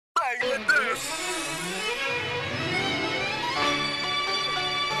bang with this.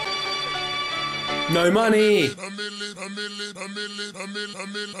 No money.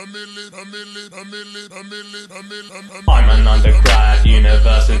 I'm an undergrad,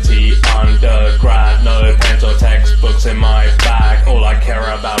 university undergrad. No pens or textbooks in my bag. All I care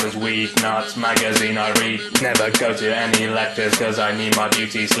about is weed, nuts, magazine I read. Never go to any lectures cause I need my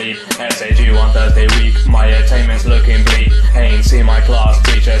beauty sleep. SAG on Thursday week, my attainment's looking bleak. Ain't seen my class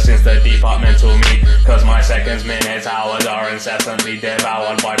teacher since the departmental meet. Cause my seconds, minutes, hours are incessantly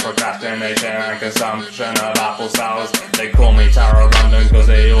devoured by procrastination and consumption of apple sours. They call me Tara London cause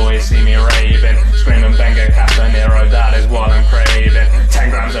they always see me raving. Screaming Benga Castanero, that is what I'm craving. 10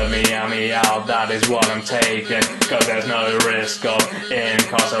 grams of Miami out, that is what I'm taking. Cause there's no risk of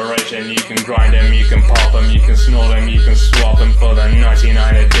incarceration. You can grind them, you can pop them, you can snort them, you can swap them for the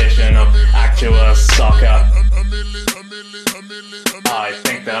 99 edition of Actua Soccer. I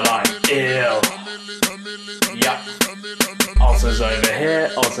think that I'm ill. Yup. Ulcers over here,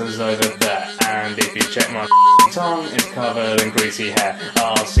 ulcers over there. And if you check my tongue, it's covered in greasy hair.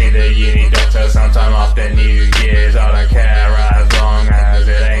 I'll see the uni doctor sometime after New Year's. I don't care as long as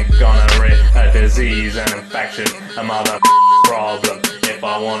it ain't gonna rid a disease, an infection, a mother problem. If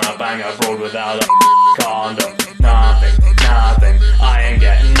I wanna bang abroad without a condom, nothing, I ain't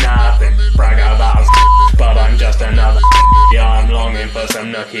getting nothing. Brag about but I'm just another. I'm longing for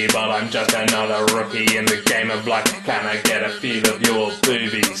some nookie, but I'm just another rookie in the game of life. Can I get a feel of your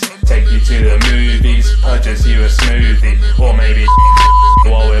boobies? Take you to the movies, purchase you a smoothie, or maybe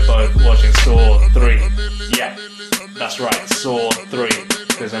while we're both watching Saw 3. Yeah, that's right, Saw 3,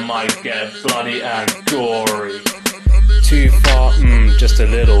 cause it might get bloody and gory. Too far, just a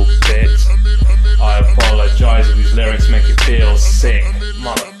little bit. I apologize if these lyrics make you feel sick.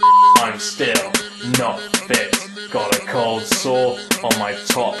 Mother, I'm still not fit. Got a cold sore on my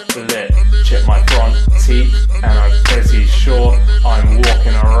top lip. Chip my front teeth, and I'm pretty sure I'm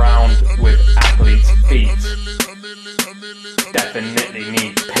walking around with athlete's feet. Definitely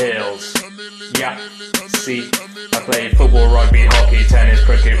need pills. Yeah, see, I played football, rugby, hockey, tennis,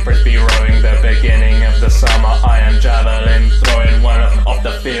 cricket, frisbee, rowing. The beginning of the summer, I am javelin throwing. When I'm off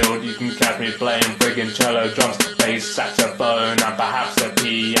the field, you can catch me playing friggin' cello, drums, bass, saxophone, and perhaps a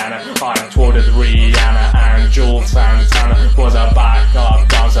piano. I toured with Rihanna and Jules Santana. Was a backup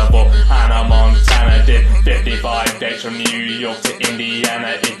dancer for Hannah Montana. Did 55 dates from New York to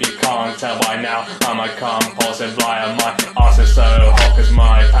Indiana. If you can't tell by now, I'm a compulsive liar. My ass is so hot cause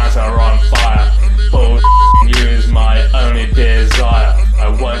my pants are on fire. Bullshit you is my only desire.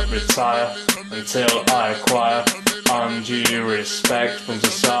 I won't retire until I acquire undue respect from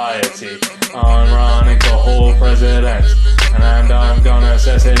society. I'm running for hall president, and I'm gonna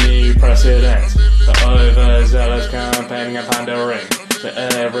set a new precedent for overzealous campaigning and pandering to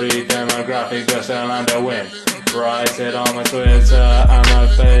every demographic just to land a win. Write it on my Twitter and my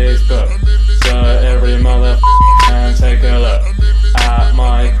Facebook, so every mother can take a look at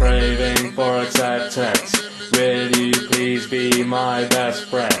my craving for acceptance. Will you please be my best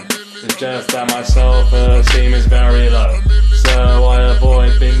friend? It's just that my self-esteem is very low, so I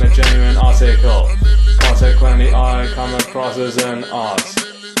avoid being the genuine article. Consequently, I come across as an arse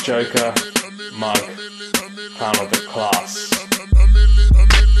joker, mug, clown of the class.